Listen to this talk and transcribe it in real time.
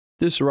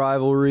This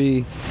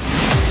rivalry,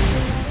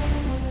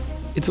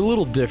 it's a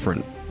little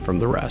different from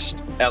the rest.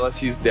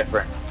 LSU's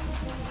different.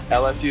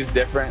 LSU's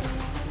different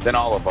than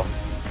all of them.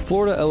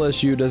 Florida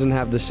LSU doesn't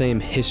have the same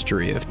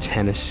history of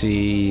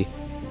Tennessee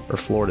or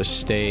Florida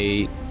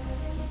State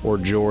or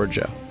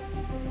Georgia.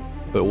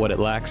 But what it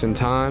lacks in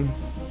time,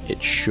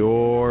 it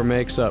sure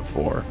makes up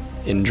for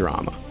in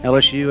drama.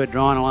 LSU had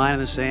drawn a line in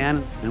the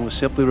sand and was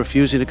simply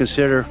refusing to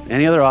consider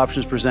any other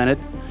options presented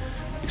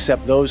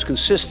except those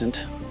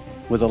consistent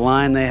with the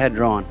line they had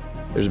drawn.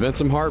 There's been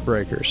some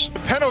heartbreakers. The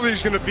penalty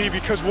is going to be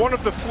because one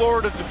of the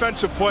Florida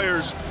defensive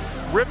players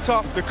ripped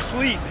off the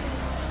cleat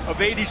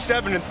of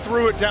 87 and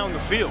threw it down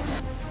the field.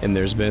 And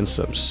there's been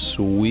some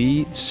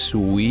sweet,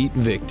 sweet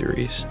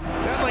victories.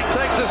 Bentley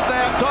takes a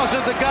stab,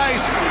 tosses the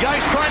Geis.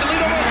 Geis trying to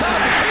lead over the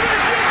top.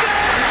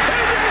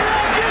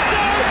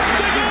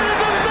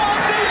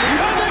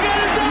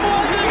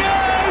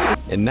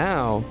 And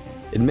now,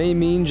 it may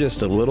mean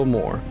just a little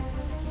more,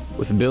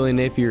 with Billy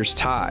Napier's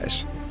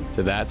ties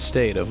to that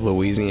state of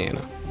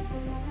Louisiana.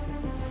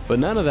 But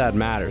none of that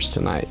matters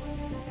tonight.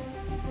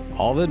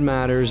 All that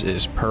matters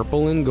is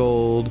purple and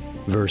gold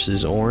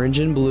versus orange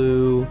and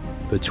blue,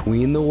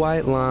 between the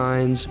white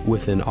lines,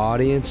 with an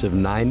audience of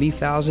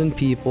 90,000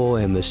 people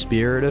and the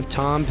spirit of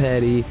Tom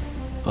Petty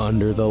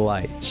under the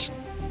lights.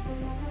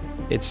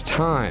 It's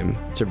time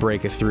to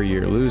break a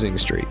 3-year losing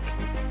streak.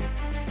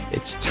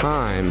 It's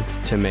time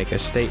to make a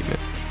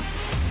statement.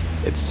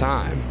 It's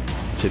time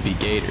to be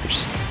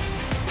Gators.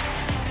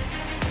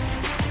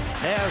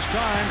 Has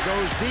time,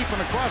 goes deep in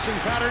a crossing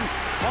pattern.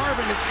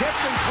 Marvin, it's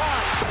tipped and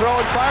caught.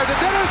 Throwing fire, it's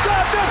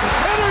intercepted!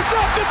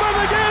 Intercepted by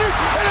the Gators!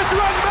 And it's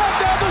run back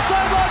down the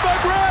sideline by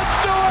Brad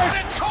Stewart! And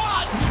it's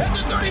caught at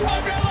the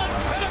 35-yard line!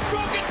 And a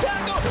broken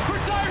tackle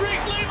for Tyreek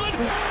Cleveland!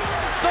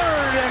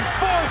 3rd and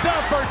 4th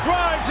effort,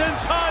 drives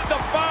inside the